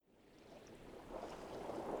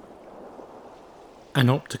an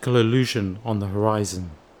optical illusion on the horizon,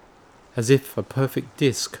 as if a perfect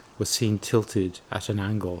disk was seen tilted at an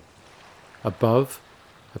angle. Above,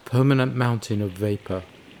 a permanent mountain of vapour,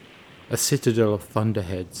 a citadel of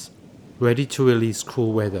thunderheads, ready to release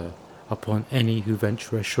cruel weather upon any who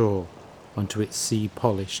venture ashore onto its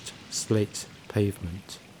sea-polished slate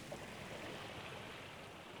pavement.